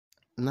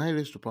9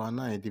 raised to power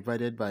 9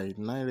 divided by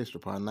 9 raised to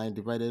power 9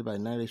 divided by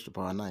 9 raised to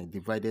power 9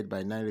 divided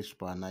by 9 raised to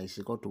power 9 is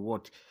equal to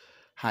what?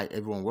 Hi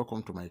everyone,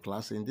 welcome to my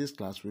class. In this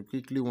class, we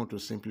quickly want to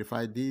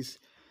simplify this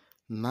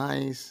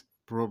nice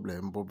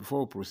problem. But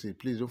before we proceed,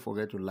 please don't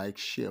forget to like,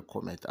 share,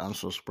 comment, and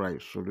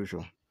subscribe.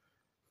 Solution.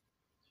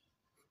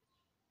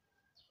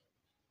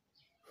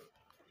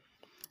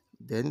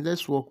 Then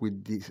let's work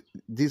with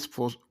this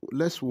first.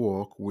 Let's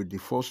work with the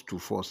first two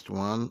first,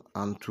 1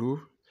 and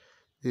 2.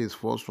 This is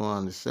first one,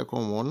 and the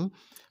second one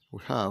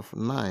we have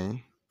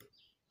 9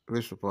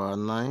 raised to power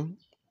 9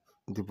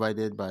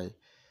 divided by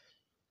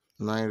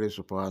 9 raised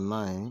to power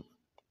 9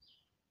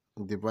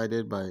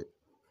 divided by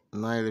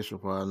 9 raised to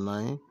power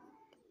 9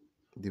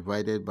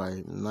 divided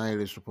by 9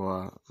 raised to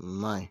power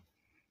 9.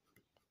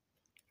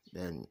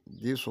 Then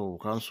this will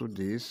cancel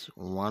this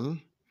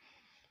 1.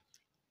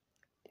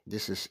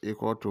 This is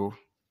equal to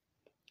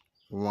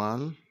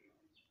 1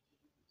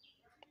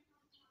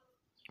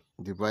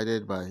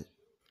 divided by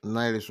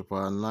 9 raised to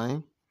power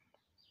 9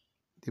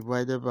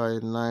 divided by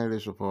 9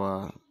 raised to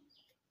power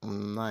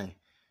 9.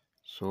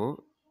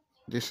 So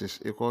this is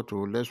equal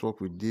to, let's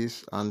work with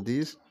this and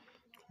this,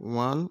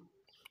 1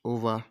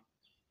 over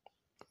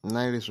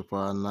 9 raised to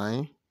power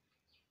 9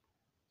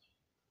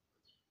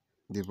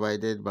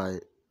 divided by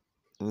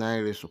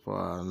 9 raised to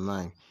power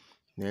 9.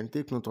 Then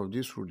take note of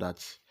this rule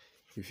that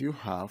if you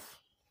have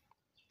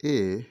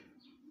a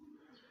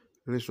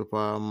raised to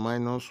power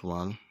minus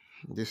 1,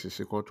 this is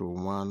equal to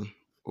 1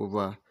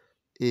 over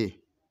a.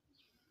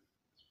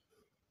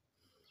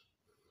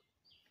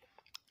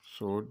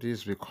 So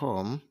this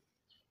become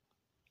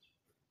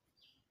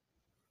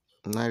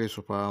 9 raised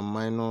to power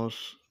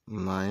minus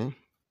 9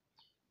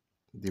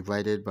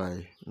 divided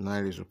by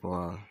 9 raised to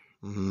power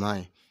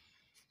 9.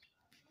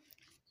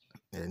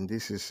 And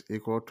this is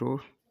equal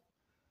to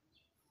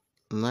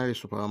 9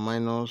 raised to power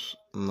minus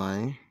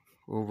 9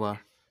 over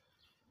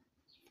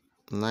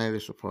 9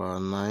 raised to power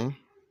 9.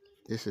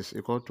 This is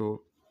equal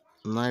to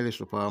 9 raised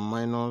to power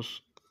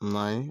minus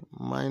 9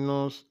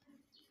 minus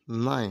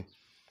 9.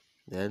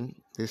 Then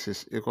this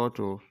is equal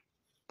to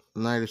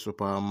 9 raised to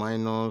power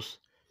minus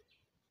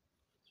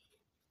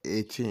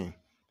 18.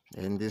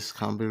 And this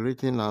can be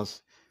written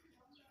as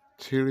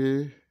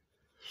 3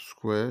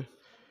 square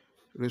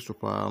raised to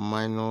power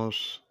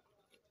minus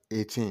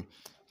 18.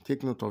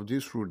 Take note of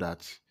this rule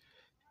that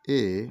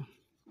a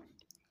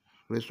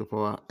raised to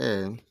power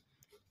n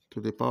to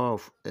the power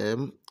of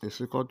m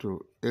is equal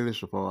to a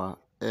raised to power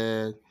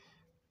n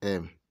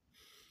m.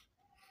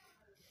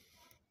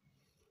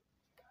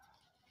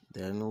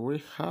 Then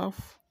we have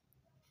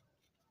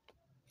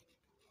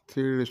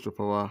 3 raised to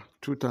power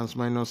 2 times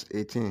minus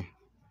 18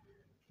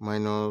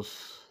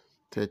 minus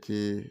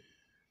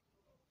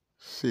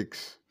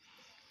 36.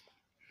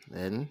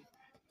 Then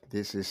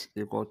this is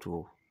equal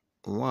to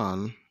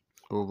 1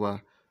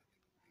 over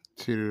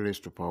 3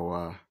 raised to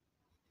power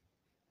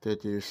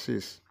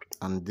 36.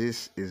 And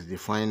this is the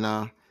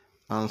final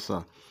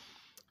answer.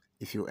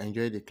 If you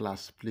enjoyed the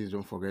class, please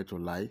don't forget to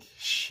like,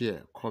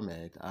 share,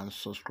 comment, and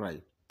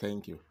subscribe.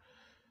 Thank you.